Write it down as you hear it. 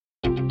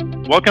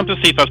Welcome to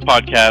CFA's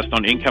podcast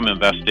on income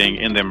investing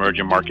in the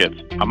emerging markets.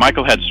 I'm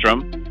Michael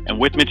Hedstrom, and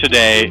with me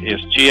today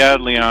is Jia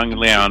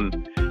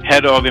Liang,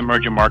 Head of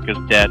Emerging Markets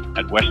Debt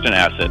at Western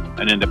Asset,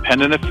 an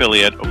independent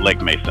affiliate of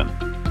Legg Mason.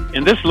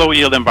 In this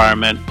low-yield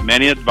environment,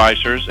 many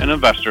advisors and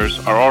investors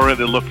are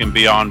already looking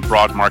beyond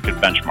broad market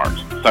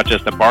benchmarks, such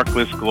as the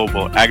Barclays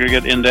Global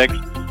Aggregate Index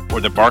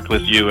or the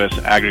Barclays US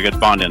Aggregate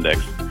Bond Index,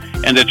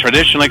 and the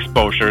traditional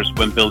exposures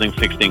when building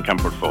fixed income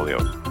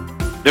portfolios.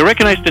 They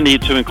recognize the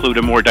need to include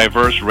a more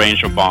diverse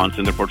range of bonds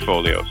in their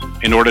portfolios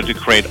in order to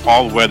create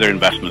all-weather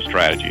investment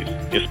strategies,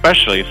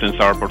 especially since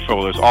our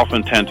portfolios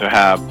often tend to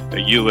have a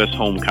U.S.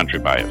 home country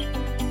bias.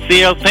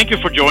 CL, thank you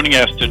for joining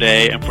us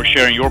today and for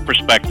sharing your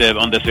perspective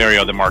on this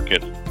area of the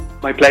market.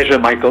 My pleasure,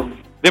 Michael.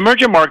 The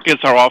emerging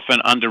markets are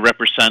often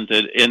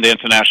underrepresented in the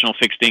international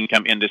fixed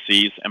income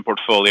indices and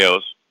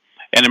portfolios,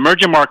 and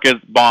emerging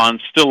market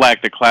bonds still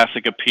lack the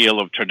classic appeal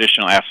of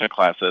traditional asset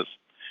classes.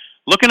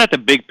 Looking at the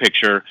big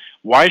picture,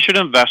 why should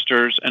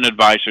investors and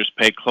advisors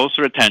pay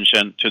closer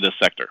attention to this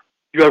sector?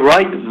 You are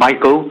right,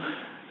 Michael,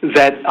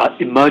 that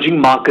emerging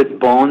market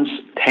bonds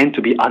tend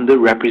to be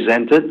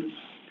underrepresented.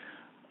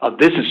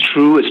 This is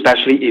true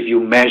especially if you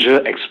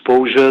measure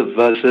exposure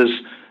versus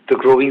the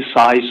growing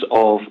size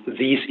of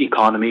these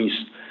economies.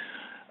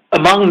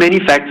 Among many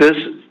factors,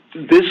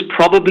 this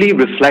probably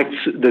reflects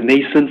the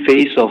nascent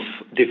phase of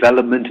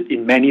development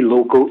in many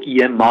local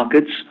EM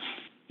markets.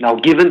 Now,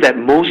 given that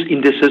most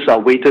indices are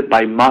weighted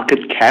by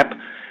market cap,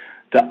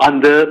 the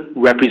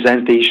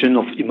underrepresentation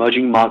of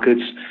emerging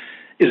markets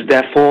is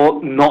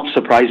therefore not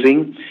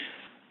surprising.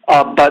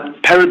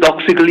 But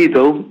paradoxically,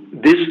 though,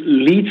 this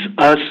leads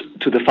us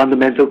to the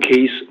fundamental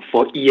case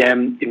for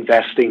EM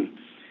investing.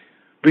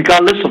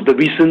 Regardless of the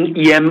recent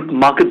EM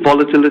market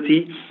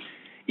volatility,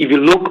 if you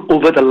look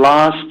over the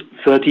last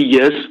 30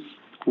 years,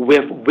 we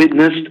have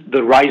witnessed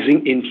the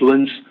rising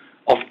influence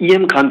of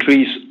EM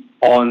countries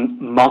on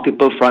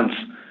multiple fronts,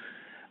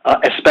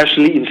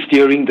 especially in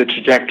steering the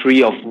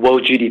trajectory of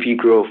world GDP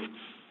growth.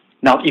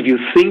 Now, if you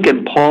think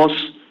and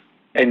pause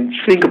and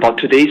think about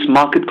today's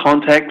market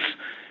context,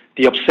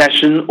 the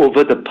obsession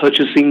over the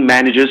Purchasing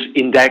Managers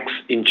Index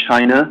in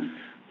China,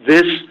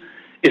 this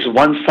is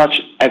one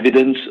such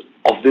evidence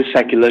of this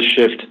secular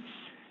shift.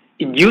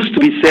 It used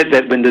to be said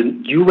that when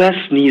the US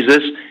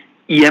sneezes,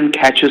 EM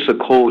catches a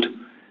cold.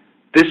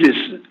 This is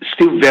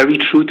still very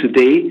true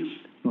today,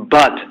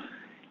 but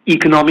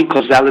economic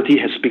causality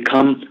has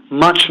become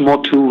much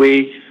more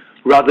two-way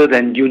rather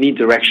than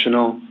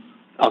unidirectional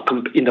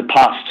in the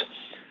past.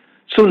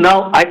 So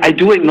now I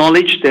do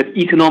acknowledge that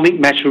economic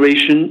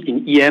maturation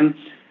in EM,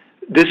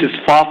 this is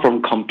far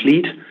from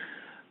complete,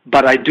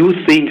 but I do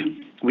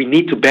think we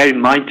need to bear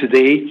in mind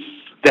today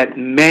that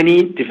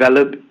many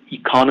developed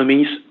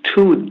economies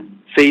too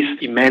face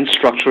immense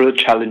structural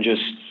challenges.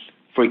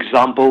 For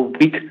example,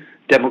 weak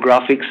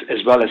demographics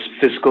as well as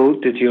fiscal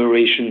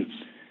deterioration.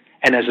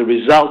 And as a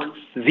result,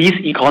 these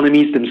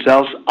economies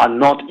themselves are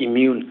not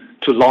immune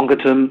to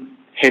longer-term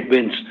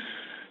headwinds.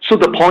 So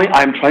the point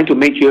I'm trying to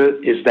make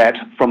here is that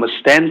from a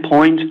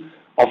standpoint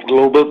of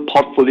global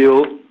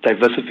portfolio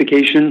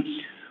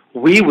diversification,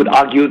 we would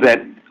argue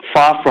that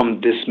far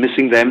from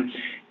dismissing them,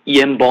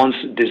 EM bonds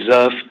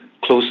deserve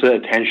closer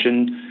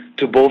attention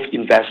to both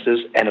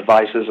investors and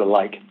advisors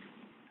alike.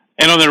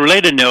 And on a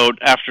related note,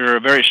 after a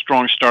very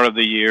strong start of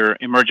the year,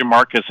 emerging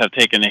markets have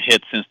taken a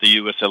hit since the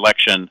U.S.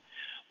 election.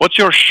 What's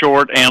your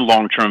short and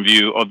long-term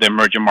view of the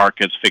emerging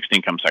markets fixed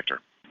income sector?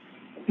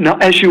 Now,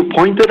 as you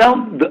pointed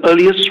out, the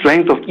earlier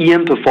strength of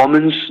EM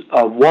performance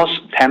was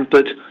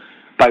tempered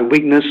by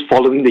weakness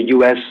following the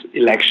U.S.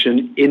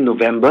 election in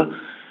November.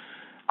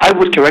 I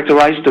would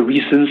characterize the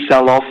recent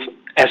sell-off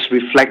as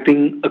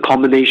reflecting a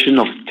combination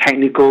of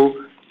technical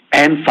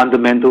and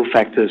fundamental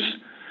factors.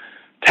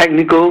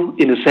 Technical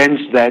in the sense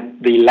that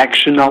the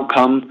election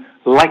outcome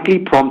likely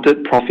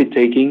prompted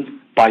profit-taking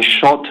by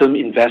short-term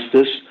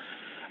investors,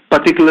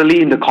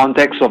 particularly in the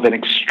context of an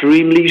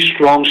extremely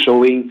strong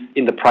showing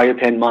in the prior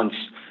 10 months.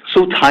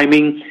 So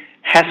timing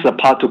has a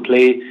part to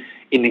play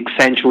in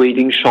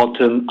accentuating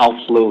short-term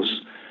outflows.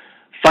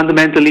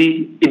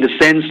 Fundamentally, in the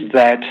sense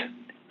that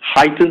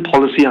heightened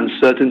policy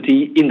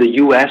uncertainty in the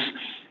U.S.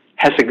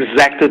 has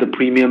exacted a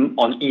premium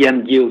on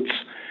EM yields,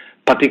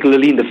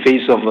 particularly in the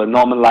face of a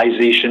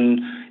normalization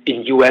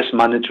in U.S.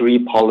 monetary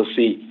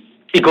policy.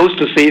 It goes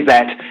to say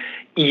that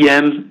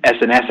EM as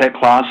an asset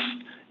class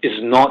is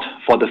not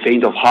for the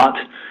faint of heart,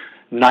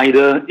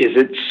 neither is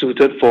it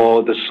suited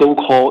for the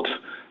so-called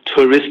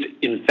tourist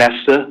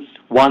investor,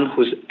 one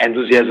whose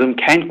enthusiasm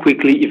can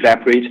quickly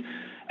evaporate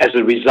as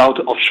a result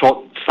of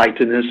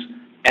short-sightedness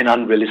and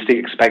unrealistic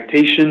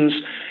expectations.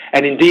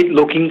 And indeed,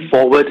 looking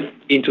forward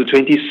into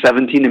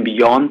 2017 and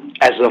beyond,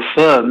 as a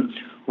firm,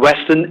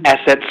 Western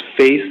Asset's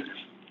faith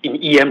in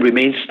EM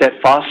remains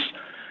steadfast.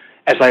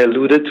 As I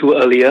alluded to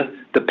earlier,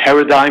 the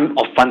paradigm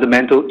of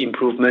fundamental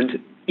improvement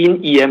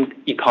in EM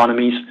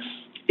economies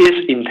is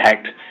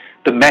intact.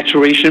 The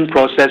maturation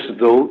process,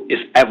 though, is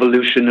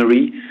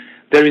evolutionary.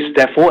 There is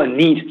therefore a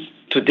need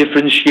to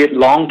differentiate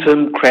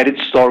long-term credit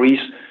stories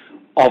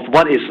of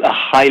what is a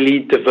highly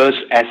diverse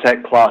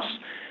asset class.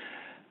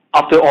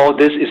 After all,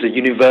 this is a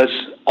universe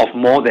of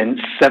more than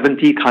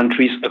 70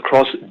 countries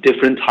across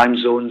different time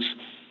zones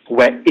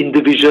where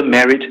individual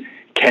merit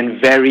can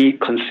vary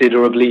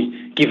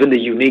considerably given the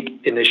unique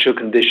initial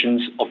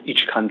conditions of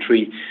each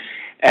country.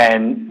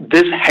 And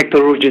this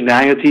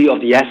heterogeneity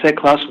of the asset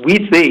class,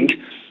 we think,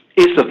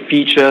 is a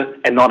feature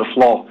and not a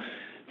flaw,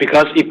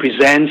 because it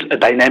presents a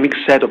dynamic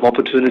set of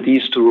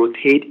opportunities to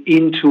rotate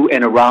into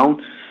and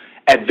around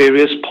at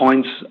various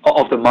points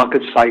of the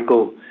market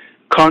cycle.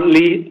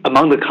 Currently,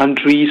 among the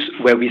countries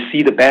where we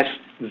see the best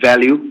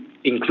value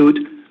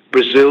include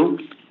Brazil,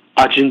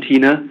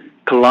 Argentina,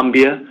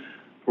 Colombia,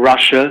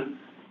 Russia,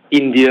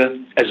 India,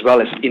 as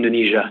well as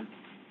Indonesia.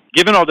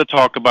 Given all the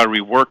talk about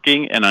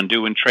reworking and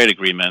undoing trade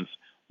agreements,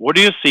 what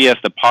do you see as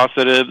the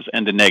positives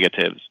and the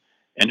negatives,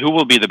 and who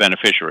will be the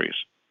beneficiaries?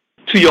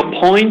 To your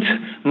point,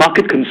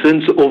 market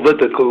concerns over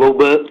the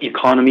global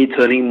economy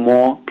turning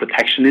more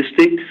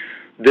protectionistic,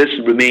 this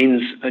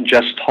remains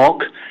just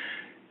talk.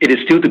 It is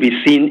still to be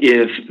seen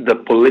if the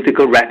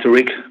political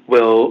rhetoric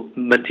will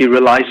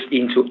materialize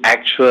into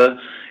actual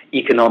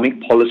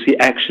economic policy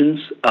actions,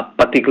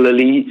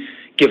 particularly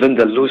given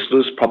the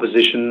lose-lose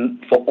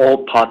proposition for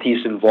all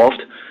parties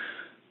involved.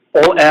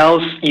 All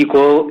else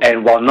equal,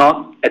 and while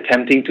not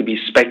attempting to be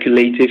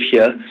speculative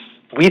here,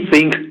 we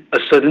think a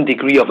certain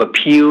degree of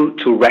appeal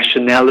to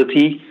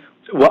rationality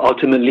will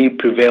ultimately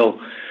prevail.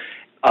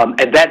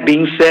 And that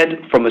being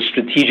said, from a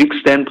strategic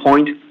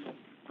standpoint,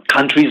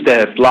 countries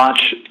that have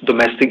large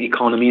domestic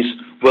economies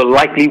will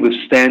likely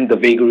withstand the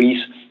vagaries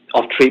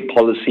of trade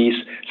policies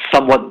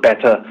somewhat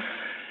better.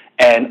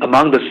 And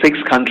among the 6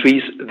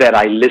 countries that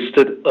I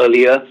listed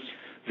earlier,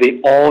 they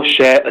all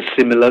share a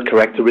similar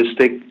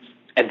characteristic,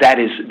 and that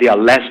is they are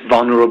less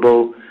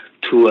vulnerable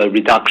to a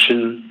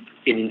reduction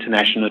in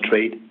international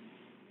trade.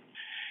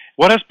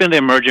 What has been the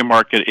emerging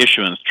market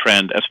issuance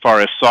trend as far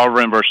as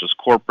sovereign versus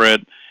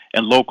corporate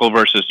and local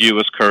versus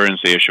U.S.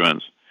 currency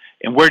issuance?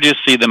 And where do you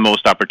see the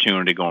most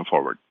opportunity going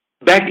forward?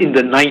 Back in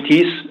the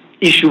 90s,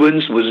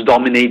 issuance was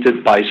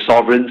dominated by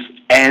sovereigns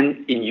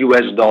and in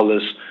U.S.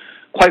 dollars.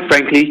 Quite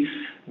frankly,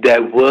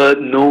 there were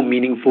no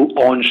meaningful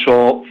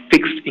onshore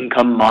fixed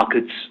income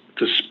markets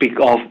to speak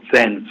of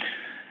then.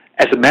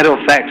 As a matter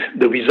of fact,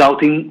 the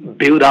resulting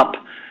build-up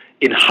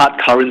in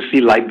hard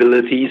currency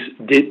liabilities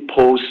did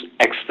pose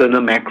external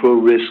macro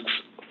risks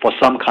for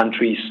some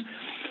countries.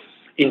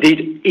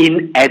 Indeed,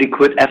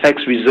 inadequate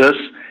FX reserves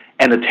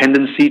and a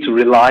tendency to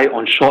rely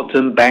on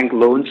short-term bank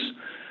loans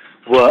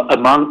were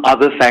among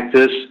other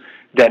factors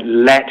that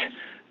led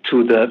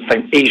to the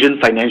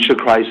Asian financial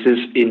crisis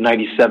in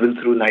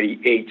 97 through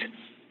 98.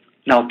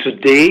 Now,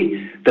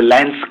 today, the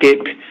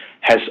landscape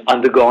has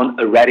undergone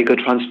a radical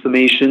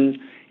transformation.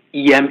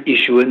 EM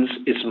issuance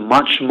is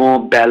much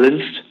more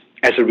balanced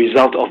as a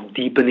result of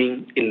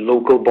deepening in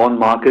local bond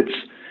markets,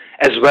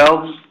 as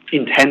well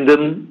in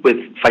tandem with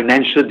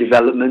financial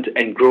development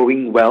and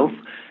growing wealth.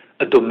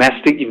 A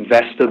domestic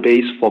investor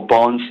base for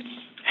bonds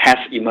has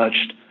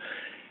emerged.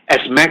 As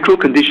macro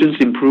conditions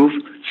improve,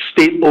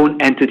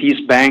 state-owned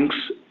entities, banks,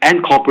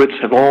 and corporates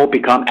have all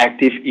become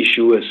active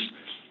issuers.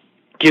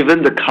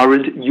 Given the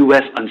current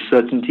U.S.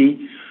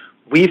 uncertainty,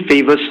 we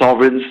favor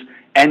sovereigns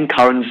and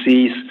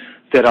currencies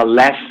that are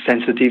less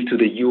sensitive to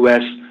the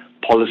U.S.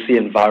 policy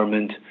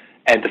environment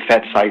and the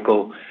Fed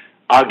cycle.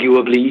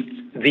 Arguably,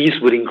 these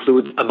would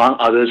include, among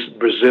others,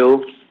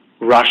 Brazil,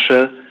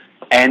 Russia,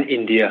 and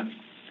India.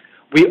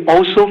 We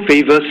also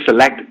favor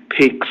select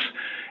picks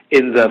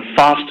in the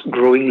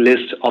fast-growing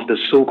list of the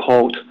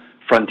so-called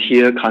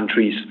frontier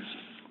countries.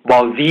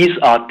 While these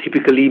are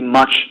typically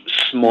much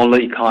smaller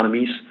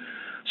economies,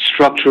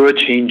 structural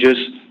changes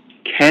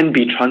can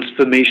be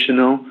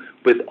transformational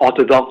with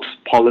orthodox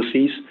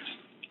policies,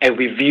 and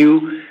we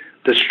view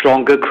the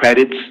stronger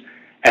credits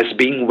as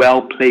being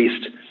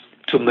well-placed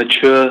to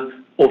mature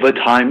over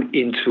time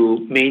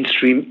into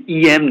mainstream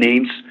EM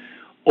names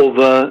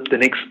over the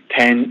next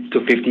 10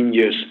 to 15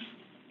 years.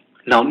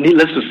 Now,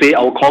 needless to say,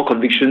 our core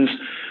convictions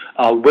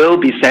will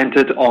be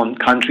centered on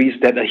countries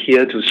that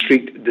adhere to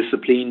strict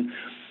discipline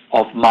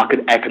of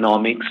market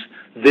economics.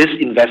 This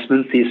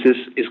investment thesis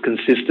is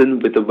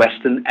consistent with the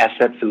Western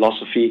asset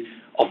philosophy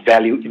of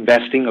value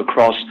investing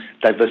across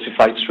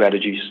diversified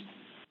strategies.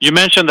 You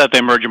mentioned that the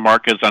emerging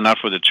markets are not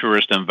for the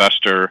tourist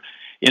investor.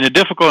 In a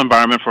difficult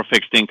environment for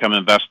fixed income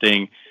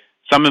investing,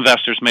 some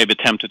investors may be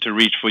tempted to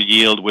reach for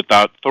yield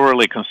without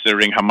thoroughly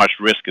considering how much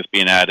risk is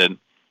being added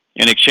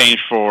in exchange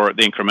for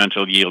the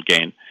incremental yield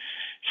gain.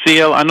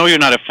 CL, I know you're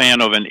not a fan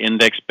of an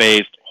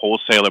index-based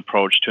wholesale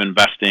approach to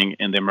investing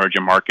in the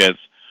emerging markets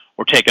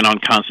or taking on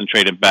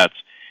concentrated bets.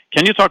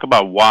 Can you talk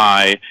about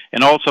why,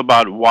 and also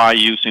about why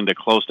using the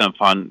closed-end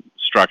fund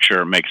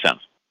structure makes sense?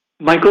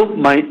 Michael,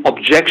 my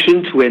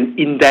objection to an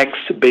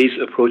index-based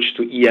approach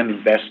to EM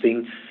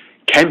investing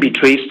can be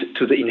traced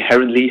to the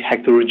inherently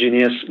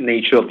heterogeneous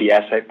nature of the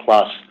asset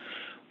class,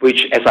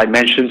 which, as I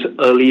mentioned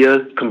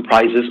earlier,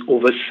 comprises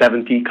over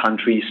 70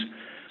 countries.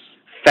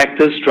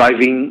 Factors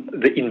driving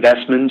the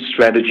investment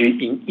strategy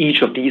in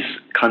each of these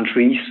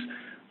countries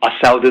are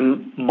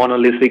seldom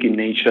monolithic in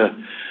nature.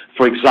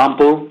 For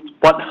example,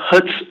 what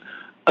hurts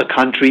a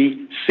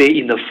country, say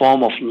in the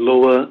form of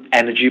lower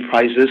energy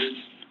prices,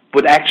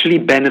 would actually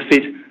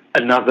benefit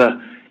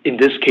another, in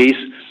this case,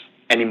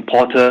 an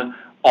importer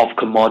of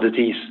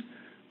commodities.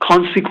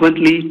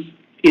 Consequently,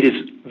 it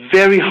is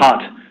very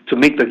hard to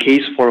make the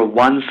case for a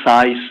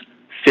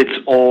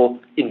one-size-fits-all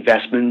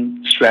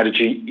investment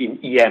strategy in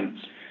EM.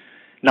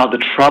 Now, the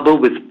trouble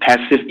with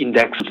passive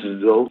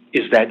indexes, though,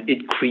 is that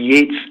it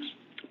creates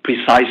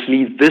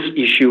precisely this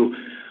issue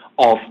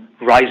of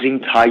rising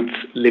tides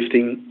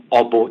lifting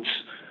all boats,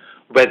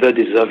 whether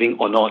deserving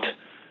or not.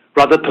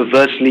 Rather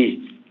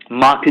perversely,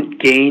 market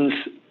gains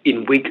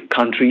in weak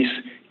countries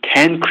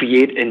can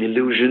create an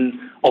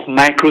illusion of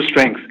macro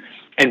strength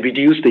and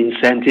reduce the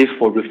incentive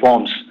for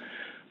reforms.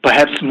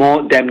 Perhaps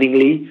more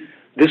damningly,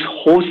 this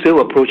wholesale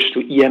approach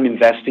to EM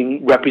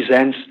investing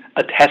represents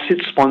a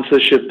tacit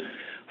sponsorship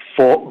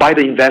by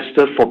the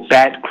investor for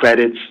bad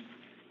credits.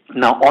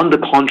 Now, on the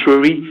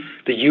contrary,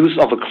 the use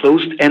of a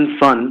closed-end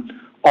fund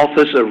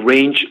offers a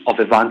range of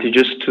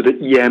advantages to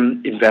the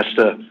EM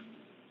investor.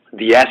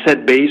 The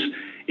asset base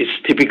is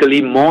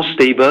typically more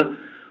stable,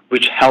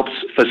 which helps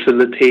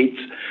facilitate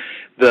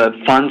the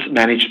fund's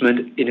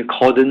management in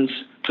accordance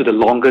to the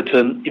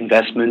longer-term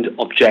investment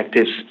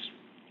objectives.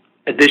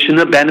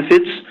 Additional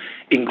benefits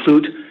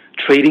include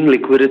trading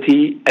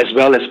liquidity as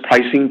well as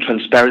pricing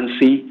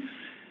transparency,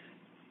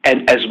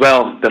 and as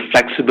well the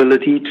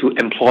flexibility to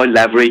employ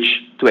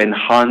leverage to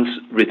enhance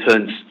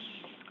returns.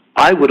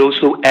 I would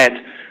also add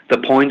the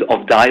point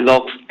of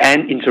dialogues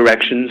and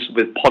interactions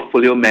with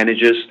portfolio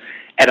managers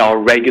at our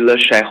regular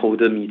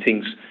shareholder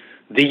meetings.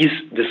 These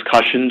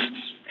discussions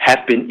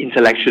have been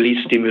intellectually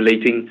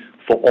stimulating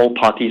for all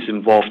parties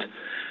involved.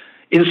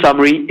 In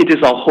summary, it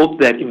is our hope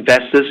that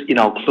investors in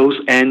our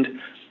closed-end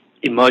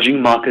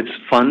emerging markets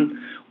fund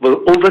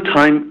will over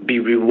time be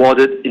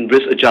rewarded in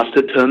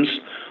risk-adjusted terms,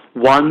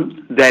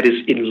 one that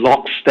is in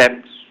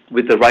lockstep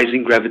with the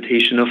rising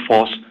gravitational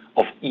force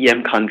of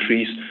EM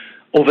countries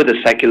over the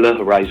secular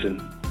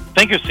horizon.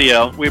 Thank you,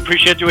 CL. We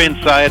appreciate your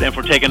insight and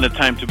for taking the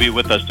time to be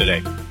with us today.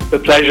 The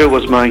pleasure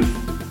was mine.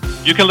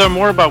 You can learn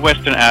more about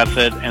Western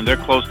Asset and their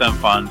closed-end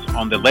funds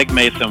on the Legg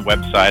Mason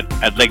website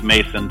at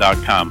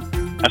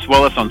leggmason.com, as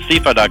well as on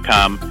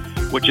CIFA.com,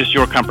 which is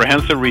your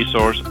comprehensive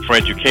resource for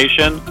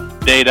education,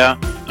 data,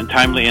 and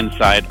timely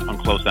insight on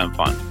closed-end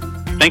funds.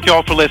 Thank you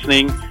all for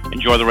listening.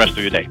 Enjoy the rest of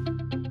your day.